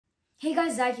Hey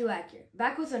guys, ZakiWack here,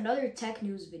 back with another tech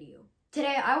news video.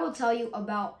 Today I will tell you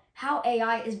about how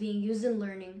AI is being used in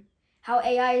learning, how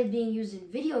AI is being used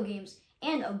in video games,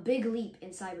 and a big leap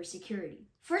in cybersecurity.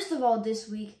 First of all, this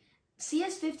week,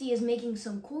 CS50 is making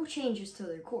some cool changes to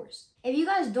their course. If you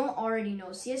guys don't already know,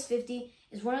 CS50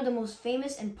 is one of the most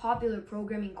famous and popular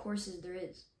programming courses there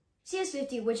is.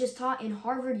 CS50, which is taught in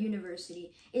Harvard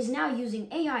University, is now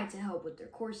using AI to help with their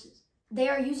courses. They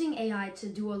are using AI to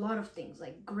do a lot of things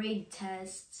like grade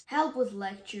tests, help with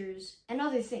lectures, and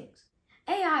other things.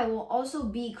 AI will also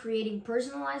be creating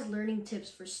personalized learning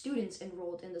tips for students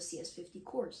enrolled in the CS50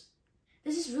 course.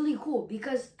 This is really cool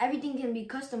because everything can be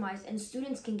customized and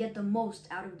students can get the most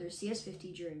out of their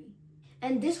CS50 journey.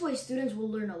 And this way students will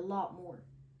learn a lot more.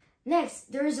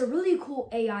 Next, there is a really cool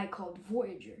AI called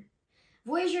Voyager.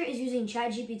 Voyager is using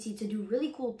ChatGPT to do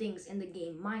really cool things in the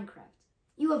game Minecraft.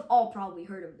 You have all probably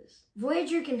heard of this.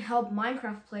 Voyager can help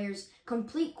Minecraft players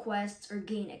complete quests or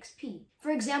gain XP.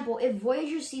 For example, if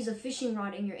Voyager sees a fishing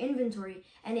rod in your inventory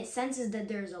and it senses that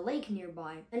there is a lake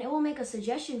nearby, then it will make a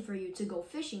suggestion for you to go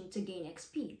fishing to gain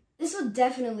XP. This will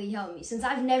definitely help me since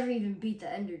I've never even beat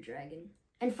the Ender Dragon.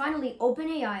 And finally,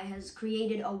 OpenAI has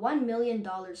created a $1 million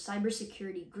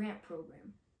cybersecurity grant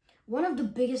program. One of the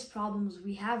biggest problems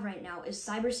we have right now is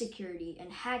cybersecurity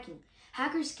and hacking.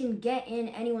 Hackers can get in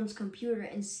anyone's computer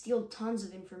and steal tons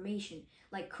of information,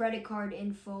 like credit card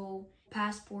info,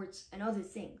 passports, and other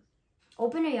things.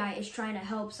 OpenAI is trying to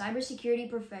help cybersecurity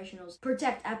professionals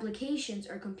protect applications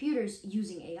or computers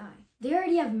using AI. They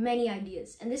already have many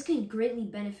ideas, and this can greatly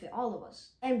benefit all of us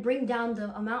and bring down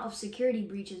the amount of security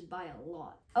breaches by a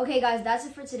lot. Okay guys, that's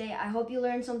it for today. I hope you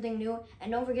learned something new,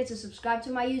 and don't forget to subscribe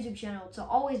to my YouTube channel to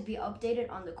always be updated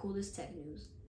on the coolest tech news.